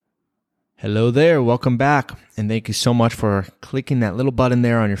Hello there, welcome back, and thank you so much for clicking that little button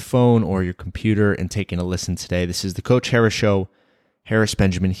there on your phone or your computer and taking a listen today. This is the Coach Harris Show, Harris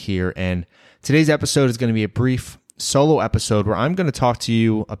Benjamin here, and today's episode is going to be a brief solo episode where I'm going to talk to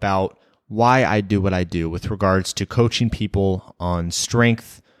you about why I do what I do with regards to coaching people on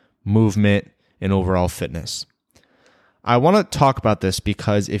strength, movement, and overall fitness. I want to talk about this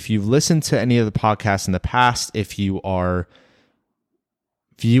because if you've listened to any of the podcasts in the past, if you are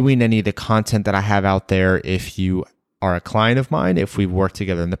viewing any of the content that I have out there, if you are a client of mine, if we've worked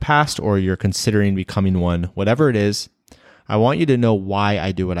together in the past, or you're considering becoming one, whatever it is, I want you to know why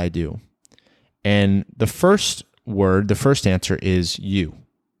I do what I do. And the first answer is you,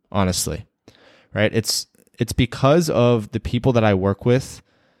 honestly, right? It's because of the people that I work with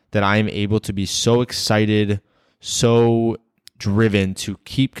that I'm able to be so excited, so driven to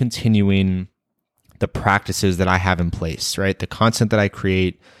keep continuing the practices that I have in place, right? The content that I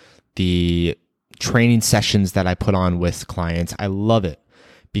create, the training sessions that I put on with clients. I love it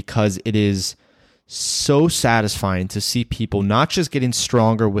because it is so satisfying to see people not just getting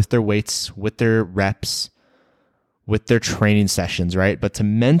stronger with their weights, with their reps, with their training sessions, right? But to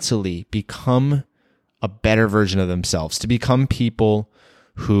mentally become a better version of themselves, to become people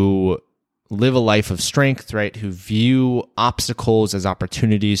who live a life of strength, right? Who view obstacles as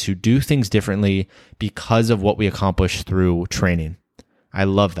opportunities, who do things differently because of what we accomplish through training. I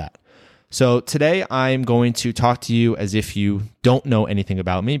love that. So today I'm going to talk to you as if you don't know anything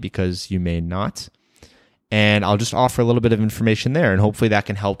about me, because you may not. And I'll just offer a little bit of information there, and hopefully that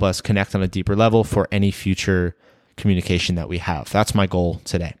can help us connect on a deeper level for any future communication that we have. That's my goal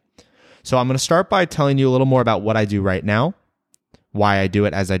today. So I'm going to start by telling you a little more about what I do right now, why I do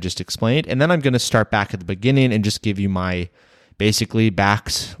it as I just explained, and then I'm going to start back at the beginning and just give you my basically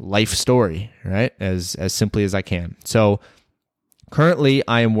back's life story, right? As simply as I can. So currently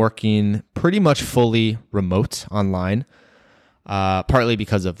I am working pretty much fully remote online, partly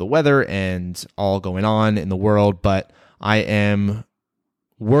because of the weather and all going on in the world, but I am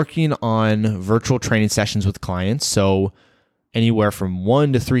working on virtual training sessions with clients. So anywhere from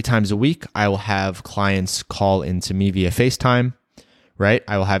 1 to 3 times a week, I will have clients call into me via FaceTime. Right?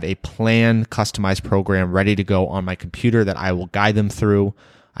 I will have a planned, customized program ready to go on my computer that I will guide them through.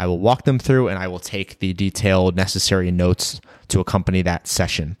 I will walk them through, and I will take the detailed necessary notes to accompany that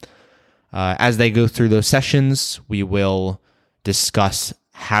session. As they go through those sessions, we will discuss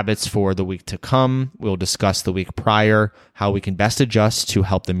habits for the week to come. We'll discuss the week prior, how we can best adjust to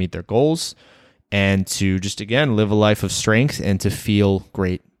help them meet their goals, and to just, again, live a life of strength and to feel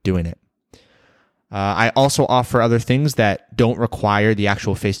great doing it. I also offer other things that don't require the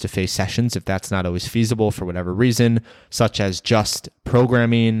actual face-to-face sessions if that's not always feasible for whatever reason, such as just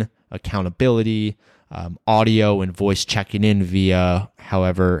programming, accountability, audio and voice checking in via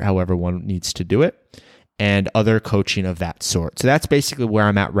however one needs to do it, and other coaching of that sort. So that's basically where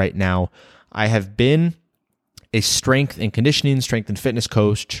I'm at right now. I have been a strength and conditioning, strength and fitness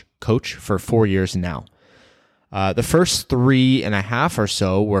coach for 4 years now. The first 3.5 or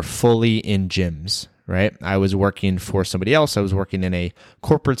so were fully in gyms, right? I was working for somebody else. I was working in a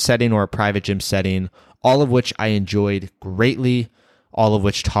corporate setting or a private gym setting, all of which I enjoyed greatly, all of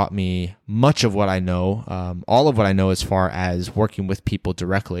which taught me much of what I know, all of what I know as far as working with people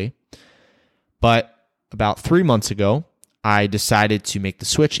directly. But about 3 months ago, I decided to make the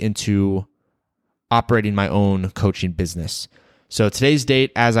switch into operating my own coaching business. So today's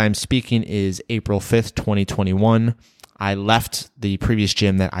date, as I'm speaking, is April 5th, 2021. I left the previous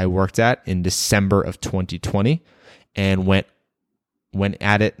gym that I worked at in December of 2020 and went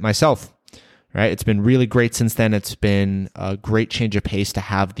at it myself, right? It's been really great since then. It's been a great change of pace to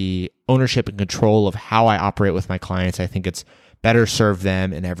have the ownership and control of how I operate with my clients. I think it's better serve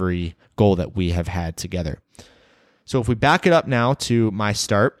them in every goal that we have had together. So if we back it up now to my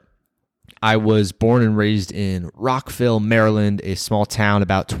start, I was born and raised in Rockville, Maryland, a small town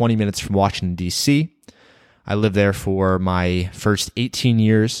about 20 minutes from Washington, D.C. I lived there for my first 18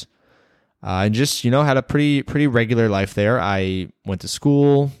 years and just, had a pretty regular life there. I went to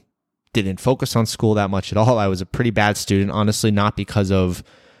school, didn't focus on school that much at all. I was a pretty bad student, honestly, not because of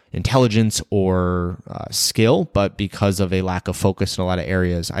intelligence or skill, but because of a lack of focus in a lot of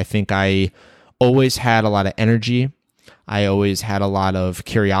areas. I think I always had a lot of energy. I always had a lot of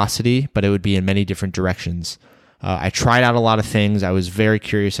curiosity, but it would be in many different directions. I tried out a lot of things. I was very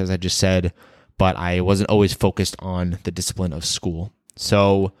curious, as I just said, but I wasn't always focused on the discipline of school.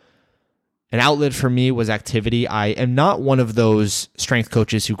 So an outlet for me was activity. I am not one of those strength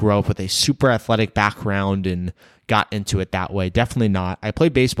coaches who grew up with a super athletic background and got into it that way. Definitely not. I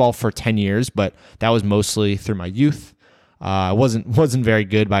played baseball for 10 years, but that was mostly through my youth. I wasn't very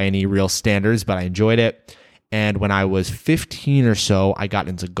good by any real standards, but I enjoyed it. And when I was 15 or so, I got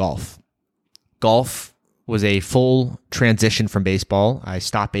into golf. Golf was a full transition from baseball. I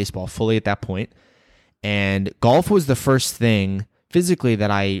stopped baseball fully at that point. And golf was the first thing physically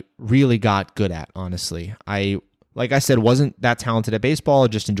that I really got good at, honestly. Like I said, wasn't that talented at baseball,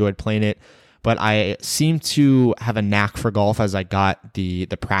 just enjoyed playing it. But I seemed to have a knack for golf as I got the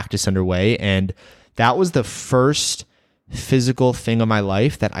practice underway. And that was the first physical thing of my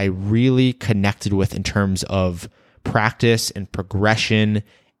life that I really connected with in terms of practice and progression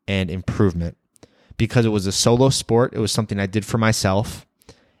and improvement. Because it was a solo sport, it was something I did for myself,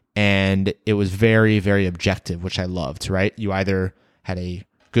 and it was very, very objective, which I loved, right? You either had a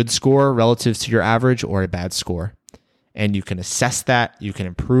good score relative to your average or a bad score. And you can assess that, you can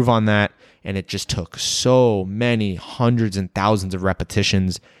improve on that, and it just took so many hundreds and thousands of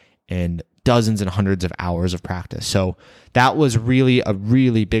repetitions and dozens and hundreds of hours of practice. So that was really a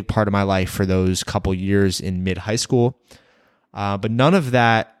really big part of my life for those couple years in mid-high school. But none of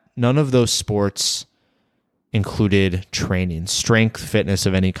those sports included training, strength, fitness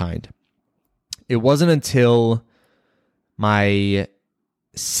of any kind. It wasn't until my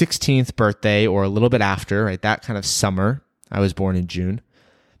 16th birthday, or a little bit after, right, that kind of summer, I was born in June,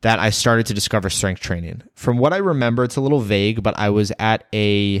 that I started to discover strength training. From what I remember, it's a little vague, but I was at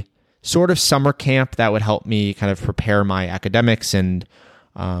a sort of summer camp that would help me kind of prepare my academics and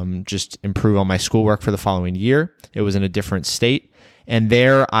just improve on my schoolwork for the following year. It was in a different state. And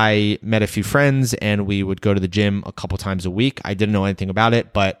there I met a few friends, and we would go to the gym a couple times a week. I didn't know anything about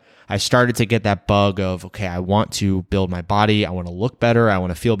it, but I started to get that bug of, okay, I want to build my body. I want to look better. I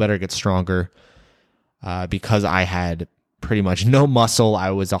want to feel better, get stronger. Because I had pretty much no muscle.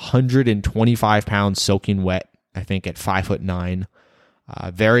 I was 125 pounds soaking wet, I think at 5'9".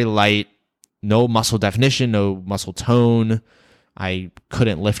 Very light, no muscle definition, no muscle tone. I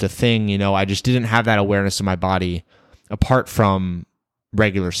couldn't lift a thing. I just didn't have that awareness of my body apart from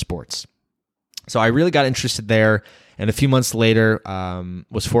regular sports. So I really got interested there. And a few months later,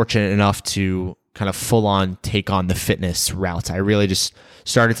 was fortunate enough to kind of full on take on the fitness route. I really just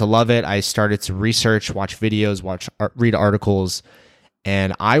started to love it. I started to research, watch videos, read articles,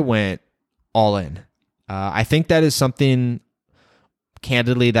 and I went all in. I think that is something,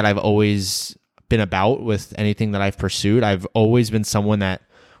 candidly, that I've always been about with anything that I've pursued. I've always been someone that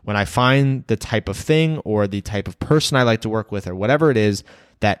when I find the type of thing or the type of person I like to work with or whatever it is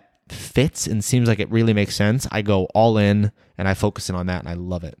that fits and seems like it really makes sense, I go all in and I focus in on that, and I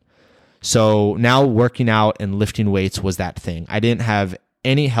love it. So now working out and lifting weights was that thing. I didn't have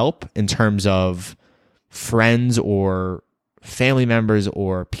any help in terms of friends or family members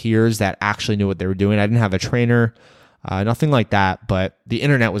or peers that actually knew what they were doing. I didn't have a trainer, nothing like that, but the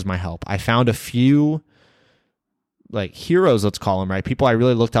internet was my help. I found a few like heroes, let's call them, right? People I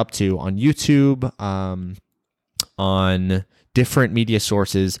really looked up to on YouTube, on different media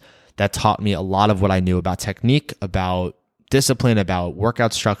sources that taught me a lot of what I knew about technique, about discipline, about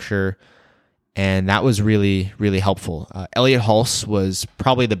workout structure. And that was really, really helpful. Elliot Hulse was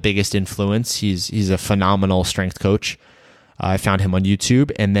probably the biggest influence. He's a phenomenal strength coach. I found him on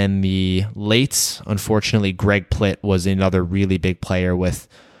YouTube. And then the late, unfortunately, Greg Plitt was another really big player with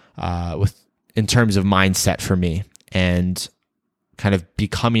in terms of mindset for me and kind of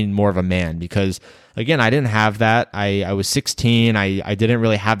becoming more of a man. Because again, I didn't have that. I was 16. I didn't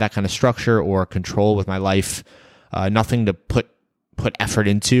really have that kind of structure or control with my life. Nothing to put effort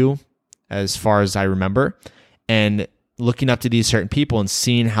into, as far as I remember. And looking up to these certain people and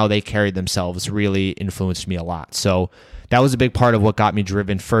seeing how they carried themselves really influenced me a lot. So that was a big part of what got me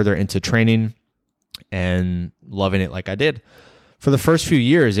driven further into training and loving it like I did. For the first few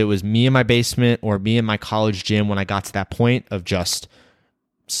years, it was me in my basement or me in my college gym when I got to that point of just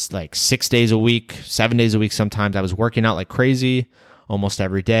like 6 days a week, 7 days a week sometimes. I was working out like crazy almost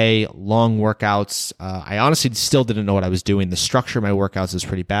every day, long workouts. I honestly still didn't know what I was doing. The structure of my workouts is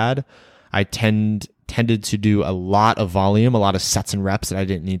pretty bad. I tended to do a lot of volume, a lot of sets and reps that I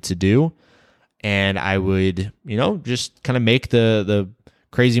didn't need to do. And I would, just kind of make the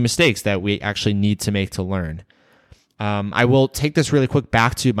crazy mistakes that we actually need to make to learn. I will take this really quick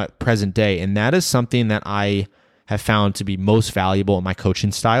back to my present day. And that is something that I have found to be most valuable in my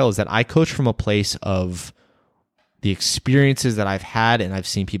coaching style, is that I coach from a place of the experiences that I've had and I've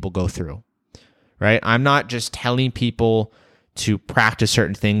seen people go through, right? I'm not just telling people to practice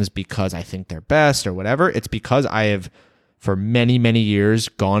certain things because I think they're best or whatever. It's because I have, for many, many years,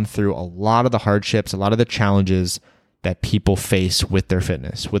 gone through a lot of the hardships, a lot of the challenges that people face with their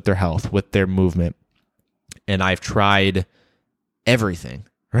fitness, with their health, with their movement. And I've tried everything,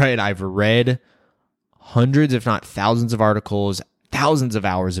 right? I've read hundreds, if not thousands of articles, thousands of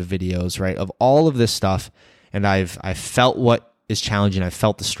hours of videos, right, of all of this stuff. And I've felt what is challenging. I've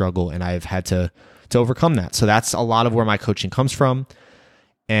felt the struggle, and I've had to overcome that. So that's a lot of where my coaching comes from.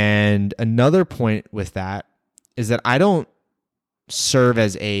 And another point with that is that I don't serve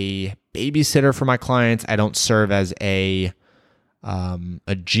as a babysitter for my clients. I don't serve as a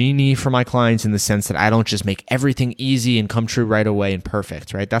genie for my clients in the sense that I don't just make everything easy and come true right away and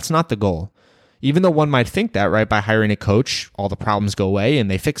perfect, right? That's not the goal. Even though one might think that, right, by hiring a coach, all the problems go away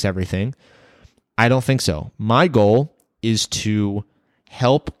and they fix everything. I don't think so. My goal is to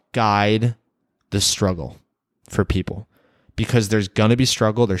help guide the struggle for people, because there's going to be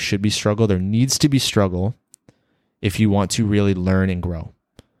struggle. There should be struggle. There needs to be struggle if you want to really learn and grow.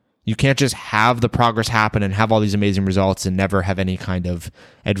 You can't just have the progress happen and have all these amazing results and never have any kind of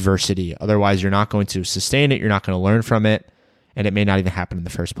adversity. Otherwise, you're not going to sustain it. You're not going to learn from it, and it may not even happen in the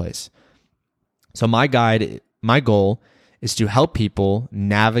first place. So my goal is to help people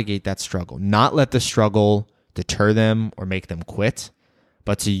navigate that struggle, not let the struggle deter them or make them quit,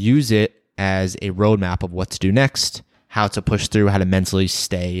 but to use it as a roadmap of what to do next, how to push through, how to mentally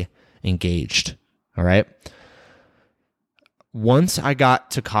stay engaged. All right. Once I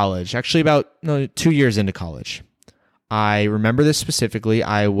got to college, actually about 2 years into college, I remember this specifically.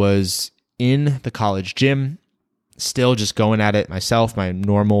 I was in the college gym, still just going at it myself, my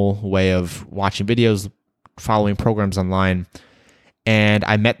normal way of watching videos, following programs online. And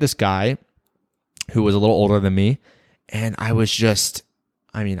I met this guy who was a little older than me. And I was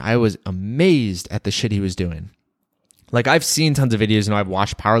amazed at the shit he was doing. Like, I've seen tons of videos, I've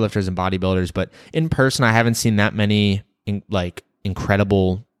watched powerlifters and bodybuilders, but in person, I haven't seen that many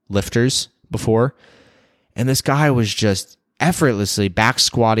incredible lifters before. And this guy was just effortlessly back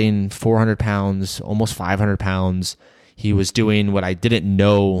squatting 400 pounds, almost 500 pounds. He was doing what I didn't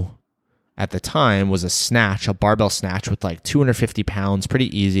know at the time was a barbell snatch with 250 pounds,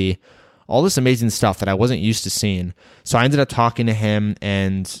 pretty easy. All this amazing stuff that I wasn't used to seeing. So I ended up talking to him,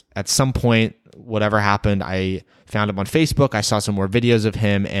 and at some point, whatever happened, I found him on Facebook. I saw some more videos of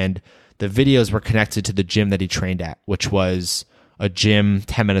him, and the videos were connected to the gym that he trained at, which was a gym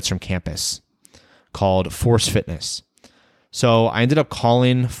 10 minutes from campus called Force Fitness. So I ended up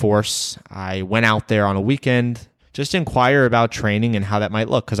calling Force. I went out there on a weekend just to inquire about training and how that might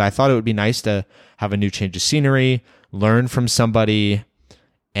look, because I thought it would be nice to have a new change of scenery, learn from somebody,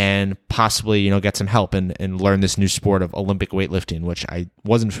 and possibly, get some help and learn this new sport of Olympic weightlifting, which I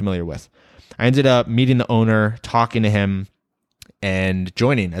wasn't familiar with. I ended up meeting the owner, talking to him, and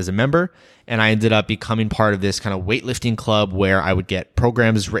joining as a member. And I ended up becoming part of this kind of weightlifting club where I would get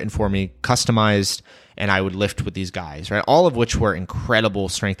programs written for me, customized, and I would lift with these guys, right? All of which were incredible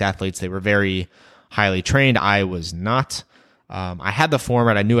strength athletes. They were very highly trained. I was not. I had the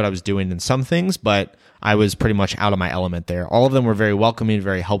format. I knew what I was doing in some things, but I was pretty much out of my element there. All of them were very welcoming,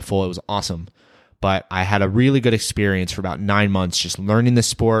 very helpful. It was awesome. But I had a really good experience for about 9 months just learning the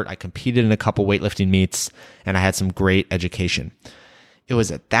sport. I competed in a couple weightlifting meets, and I had some great education. It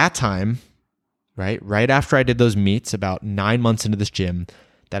was at that time, right after I did those meets, about 9 months into this gym,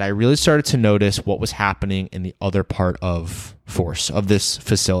 that I really started to notice what was happening in the other part of Force, of this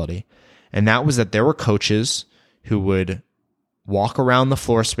facility. And that was that there were coaches who would walk around the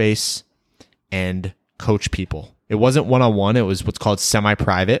floor space and coach people. It wasn't one-on-one. It was what's called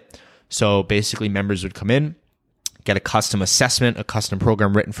semi-private. So basically members would come in, get a custom assessment, a custom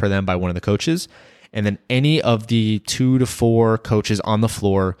program written for them by one of the coaches. And then any of the 2 to 4 coaches on the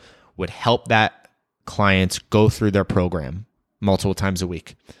floor would help that client go through their program multiple times a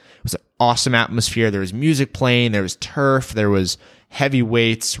week. It was an awesome atmosphere. There was music playing, there was turf, there was heavy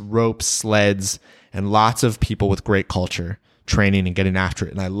weights, ropes, sleds, and lots of people with great culture training and getting after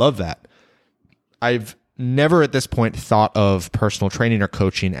it. And I love that. I've never at this point thought of personal training or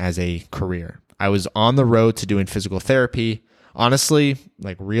coaching as a career. I was on the road to doing physical therapy. Honestly,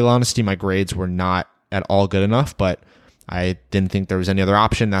 real honesty, my grades were not at all good enough, but I didn't think there was any other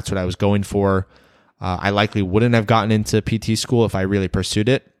option. That's what I was going for. I likely wouldn't have gotten into PT school if I really pursued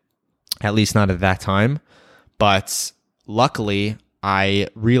it, at least not at that time. But luckily, I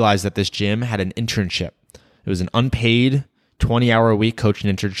realized that this gym had an internship. It was an unpaid 20-hour-a-week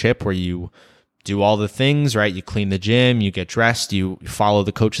coaching internship where you do all the things, right? You clean the gym, you get dressed, you follow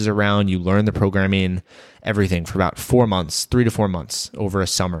the coaches around, you learn the programming, everything for about 4 months, 3 to 4 months over a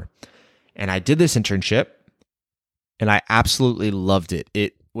summer. And I did this internship and I absolutely loved it.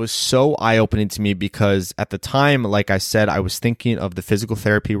 It was so eye-opening to me because at the time, like I said, I was thinking of the physical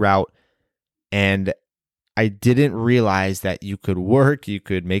therapy route, and I didn't realize that you could work, you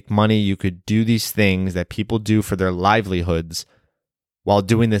could make money, you could do these things that people do for their livelihoods while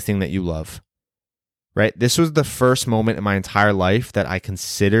doing the thing that you love. right? This was the first moment in my entire life that I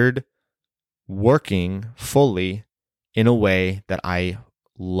considered working fully in a way that I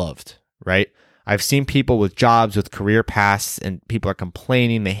loved, right? I've seen people with jobs, with career paths, and people are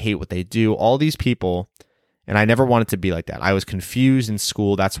complaining, they hate what they do, all these people, and I never wanted to be like that. I was confused in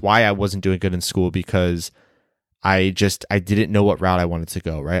school. That's why I wasn't doing good in school, because I didn't know what route I wanted to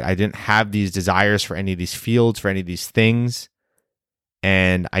go, right? I didn't have these desires for any of these fields, for any of these things,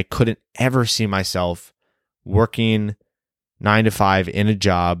 and I couldn't ever see myself working 9 to 5 in a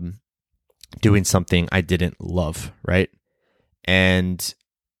job doing something I didn't love, right? And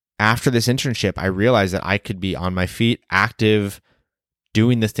after this internship, I realized that I could be on my feet, active,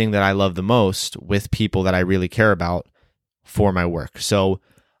 doing the thing that I love the most with people that I really care about for my work. So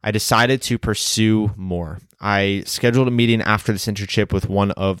I decided to pursue more. I scheduled a meeting after this internship with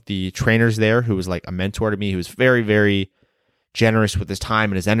one of the trainers there, who was like a mentor to me, who was very, very generous with his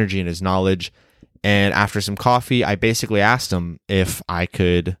time and his energy and his knowledge. And after some coffee, I basically asked him if I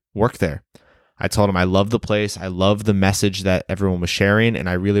could work there. I told him I loved the place. I loved the message that everyone was sharing, and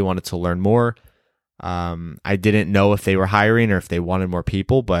I really wanted to learn more. I didn't know if they were hiring or if they wanted more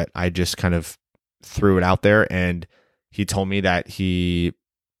people, but I just kind of threw it out there, and he told me that he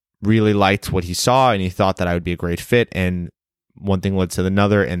really liked what he saw and he thought that I would be a great fit, and one thing led to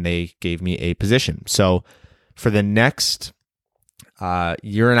another, and they gave me a position. So for the next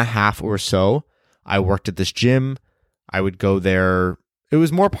year and a half or so, I worked at this gym. I would go there. It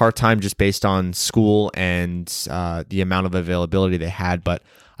was more part-time just based on school and the amount of availability they had, but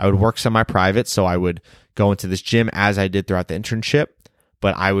I would work semi-private, so I would go into this gym as I did throughout the internship,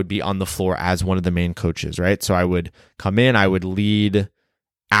 but I would be on the floor as one of the main coaches, right? So I would come in, I would lead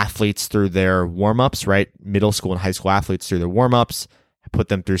athletes through their warm-ups, right? Middle school and high school athletes through their warm-ups, I put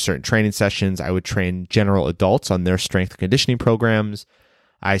them through certain training sessions. I would train general adults on their strength and conditioning programs.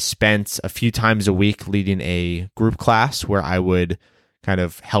 I spent a few times a week leading a group class where I would kind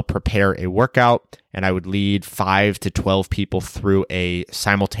of help prepare a workout, and I would lead 5 to 12 people through a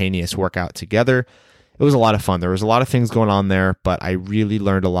simultaneous workout together. It was a lot of fun. There was a lot of things going on there, but I really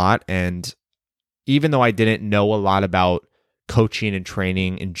learned a lot. And even though I didn't know a lot about coaching and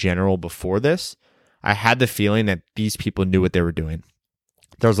training in general before this, I had the feeling that these people knew what they were doing.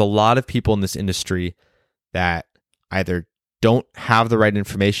 There's a lot of people in this industry that either don't have the right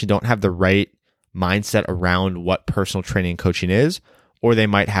information, don't have the right mindset around what personal training and coaching is, or they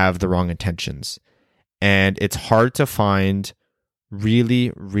might have the wrong intentions. And it's hard to find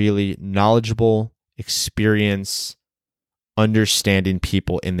really, really knowledgeable, experienced, understanding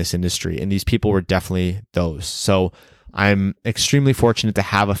people in this industry. And these people were definitely those. So I'm extremely fortunate to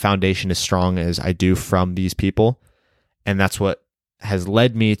have a foundation as strong as I do from these people. And that's what has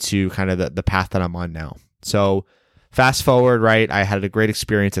led me to kind of the path that I'm on now. So fast forward, right? I had a great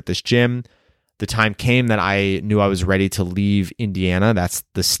experience at this gym. The time came that I knew I was ready to leave Indiana. That's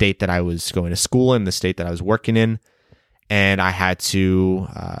the state that I was going to school in, the state that I was working in. And I had to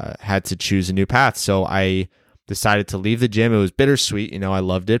choose a new path. So I decided to leave the gym. It was bittersweet. I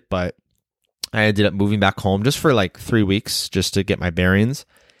loved it, but I ended up moving back home just for like 3 weeks just to get my bearings,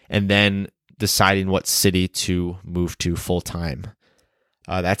 and then deciding what city to move to full time.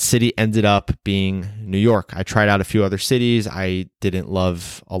 That city ended up being New York. I tried out a few other cities. I didn't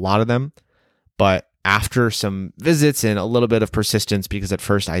love a lot of them, but after some visits and a little bit of persistence, because at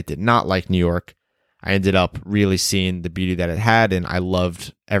first I did not like New York, I ended up really seeing the beauty that it had, and I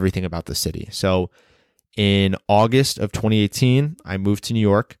loved everything about the city. So in August of 2018, I moved to New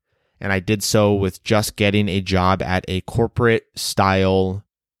York, and I did so with just getting a job at a corporate style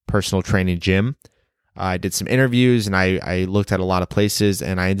personal training gym. I did some interviews, and I looked at a lot of places,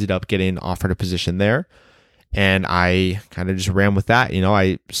 and I ended up getting offered a position there. And I kind of just ran with that.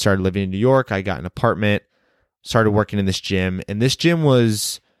 I started living in New York. I got an apartment, started working in this gym. And this gym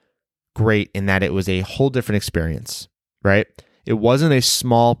was great in that it was a whole different experience, right? It wasn't a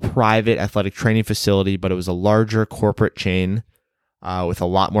small private athletic training facility, but it was a larger corporate chain with a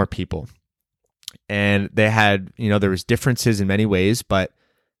lot more people. And they had, there was differences in many ways, but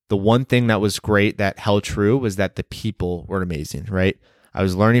the one thing that was great that held true was that the people were amazing, right? I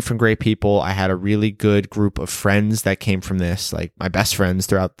was learning from great people. I had a really good group of friends that came from this, like my best friends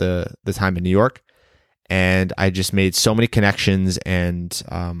throughout the time in New York. And I just made so many connections, and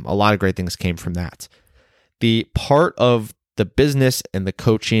a lot of great things came from that. The part of the business and the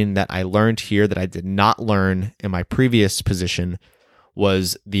coaching that I learned here that I did not learn in my previous position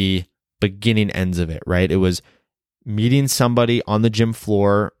was the beginning ends of it, right? It was meeting somebody on the gym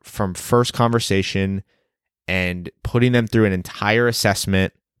floor from first conversation and putting them through an entire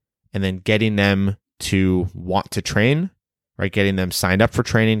assessment, and then getting them to want to train, right? Getting them signed up for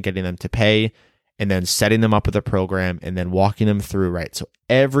training, getting them to pay, and then setting them up with a program and then walking them through, right? So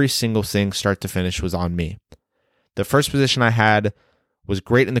every single thing, start to finish, was on me. The first position I had was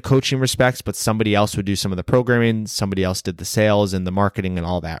great in the coaching respects, but somebody else would do some of the programming, somebody else did the sales and the marketing and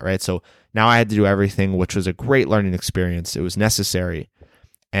all that, right? So now I had to do everything, which was a great learning experience. It was necessary.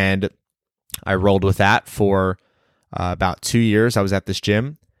 And I rolled with that for about 2 years. I was at this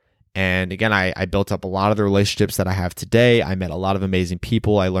gym. And again, I built up a lot of the relationships that I have today. I met a lot of amazing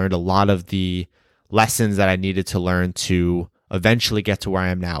people. I learned a lot of the lessons that I needed to learn to eventually get to where I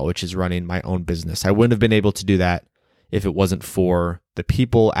am now, which is running my own business. I wouldn't have been able to do that if it wasn't for the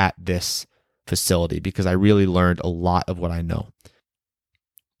people at this facility, because I really learned a lot of what I know.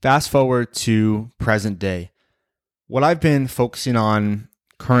 Fast forward to present day. What I've been focusing on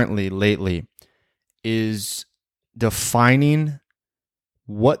currently lately is defining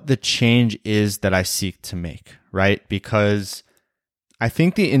what the change is that I seek to make, right? Because I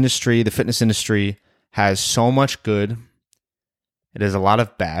think the industry, the fitness industry, has so much good. It has a lot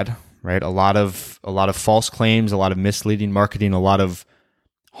of bad, right? A lot of false claims, a lot of misleading marketing, a lot of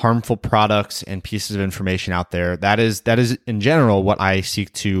harmful products and pieces of information out there. That is in general what I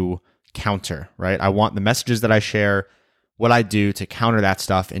seek to counter, right? I want the messages that I share, what I do, to counter that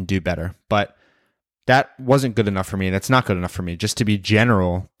stuff and do better. But that wasn't good enough for me. That's not good enough for me, just to be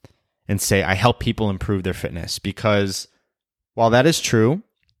general and say I help people improve their fitness. Because while that is true,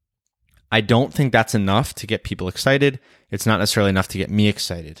 I don't think that's enough to get people excited. It's not necessarily enough to get me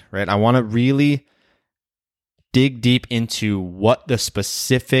excited, right? I want to really dig deep into what the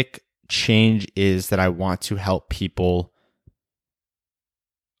specific change is that I want to help people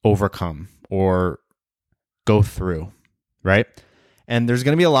overcome or go through, right? And there's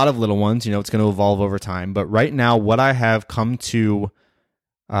going to be a lot of little ones, it's going to evolve over time. But right now, what I have come to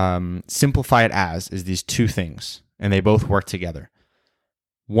simplify it as is these two things, and they both work together.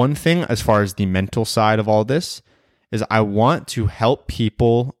 One thing, as far as the mental side of all this, is I want to help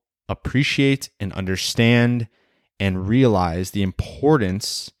people appreciate and understand and realize the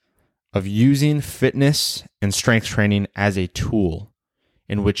importance of using fitness and strength training as a tool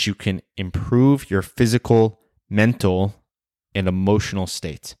in which you can improve your physical, mental, and emotional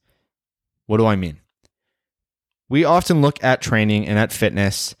state. What do I mean? We often look at training and at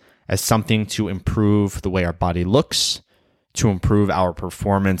fitness as something to improve the way our body looks, to improve our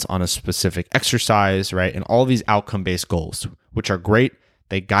performance on a specific exercise, right? And all of these outcome-based goals, which are great.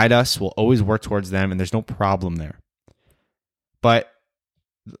 They guide us. We'll always work towards them, and there's no problem there. But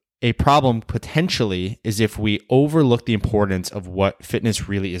a problem potentially is if we overlook the importance of what fitness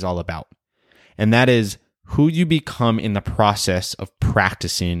really is all about. And that is who you become in the process of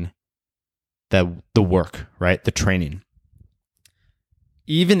practicing the work, right? The training.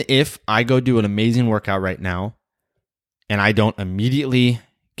 Even if I go do an amazing workout right now and I don't immediately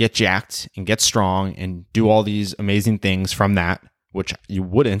get jacked and get strong and do all these amazing things from that, which you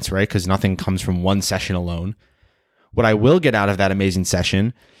wouldn't, right? Because nothing comes from one session alone. What I will get out of that amazing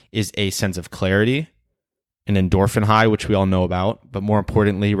session is a sense of clarity, an endorphin high, which we all know about, but more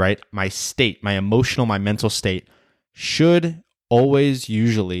importantly, right, my state, my emotional, my mental state should always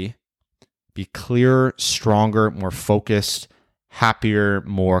usually be clearer, stronger, more focused, happier,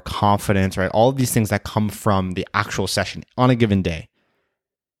 more confident, right? All of these things that come from the actual session on a given day.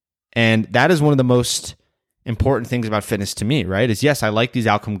 And that is one of the most important things about fitness to me, right? Is yes, I like these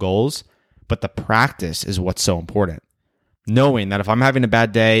outcome goals, but the practice is what's so important. Knowing that if I'm having a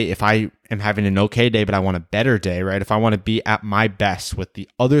bad day, if I am having an okay day, but I want a better day, right? If I want to be at my best with the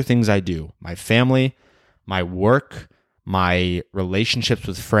other things I do, my family, my work, my relationships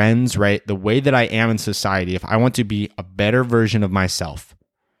with friends, right? The way that I am in society, if I want to be a better version of myself,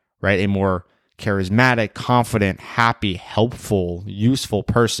 right? A more charismatic, confident, happy, helpful, useful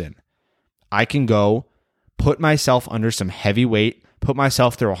person, I can go put myself under some heavy weight, put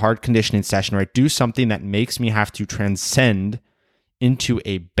myself through a hard conditioning session, right? Do something that makes me have to transcend into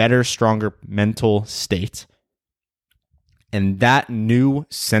a better, stronger mental state. And that new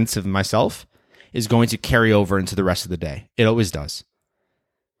sense of myself is going to carry over into the rest of the day. It always does.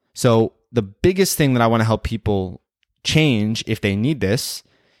 So the biggest thing that I want to help people change if they need this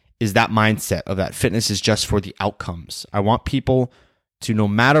is that mindset of that fitness is just for the outcomes. I want people to, no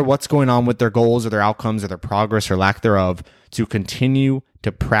matter what's going on with their goals or their outcomes or their progress or lack thereof, to continue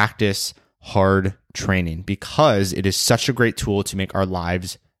to practice hard training because it is such a great tool to make our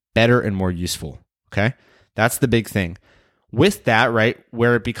lives better and more useful. Okay? That's the big thing. With that, right,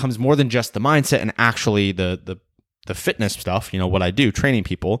 where it becomes more than just the mindset and actually the fitness stuff, what I do, training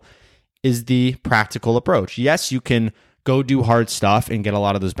people, is the practical approach. Yes, you can go do hard stuff and get a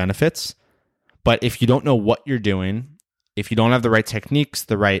lot of those benefits, but if you don't know what you're doing, if you don't have the right techniques,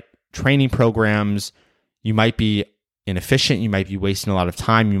 the right training programs, you might be inefficient, you might be wasting a lot of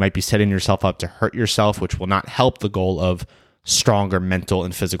time, you might be setting yourself up to hurt yourself, which will not help the goal of stronger mental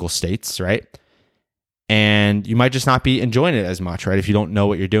and physical states, right? And you might just not be enjoying it as much, right? If you don't know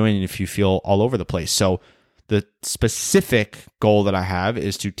what you're doing and if you feel all over the place. So the specific goal that I have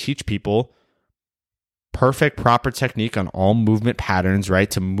is to teach people perfect, proper technique on all movement patterns,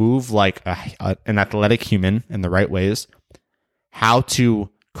 right? To move like an athletic human in the right ways, how to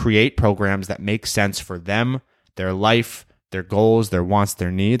create programs that make sense for them, their life, their goals, their wants,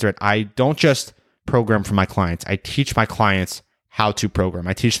 their needs, right? I don't just program for my clients. I teach my clients how to program.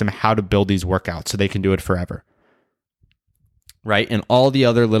 I teach them how to build these workouts so they can do it forever, right? And all the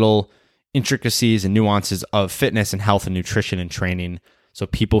other little intricacies and nuances of fitness and health and nutrition and training so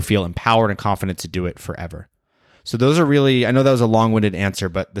people feel empowered and confident to do it forever. So those are really, I know that was a long-winded answer,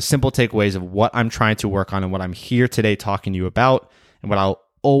 but the simple takeaways of what I'm trying to work on and what I'm here today talking to you about and what I'll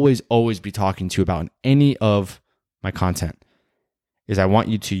always be talking to you about in any of my content is I want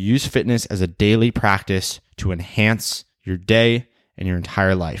you to use fitness as a daily practice to enhance your day and your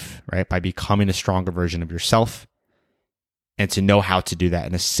entire life, right? By becoming a stronger version of yourself and to know how to do that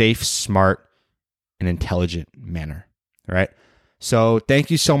in a safe, smart, and intelligent manner, right? So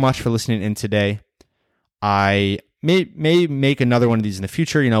thank you so much for listening in today. I may make another one of these in the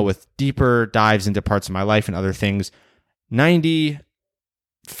future, with deeper dives into parts of my life and other things. 95%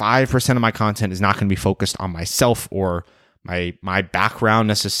 of my content is not going to be focused on myself or my background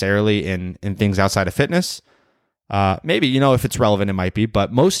necessarily in things outside of fitness. Maybe, if it's relevant, it might be,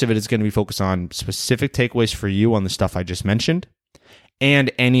 but most of it is going to be focused on specific takeaways for you on the stuff I just mentioned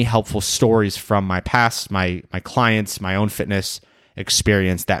and any helpful stories from my past, my clients, my own fitness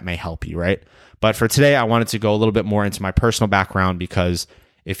experience that may help you, right? But for today, I wanted to go a little bit more into my personal background because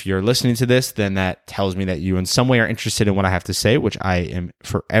if you're listening to this, then that tells me that you in some way are interested in what I have to say, which I am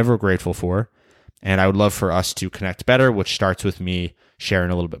forever grateful for. And I would love for us to connect better, which starts with me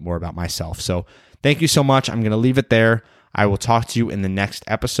sharing a little bit more about myself. So thank you so much. I'm going to leave it there. I will talk to you in the next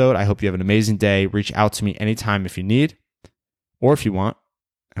episode. I hope you have an amazing day. Reach out to me anytime if you need or if you want,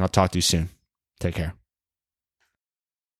 and I'll talk to you soon. Take care.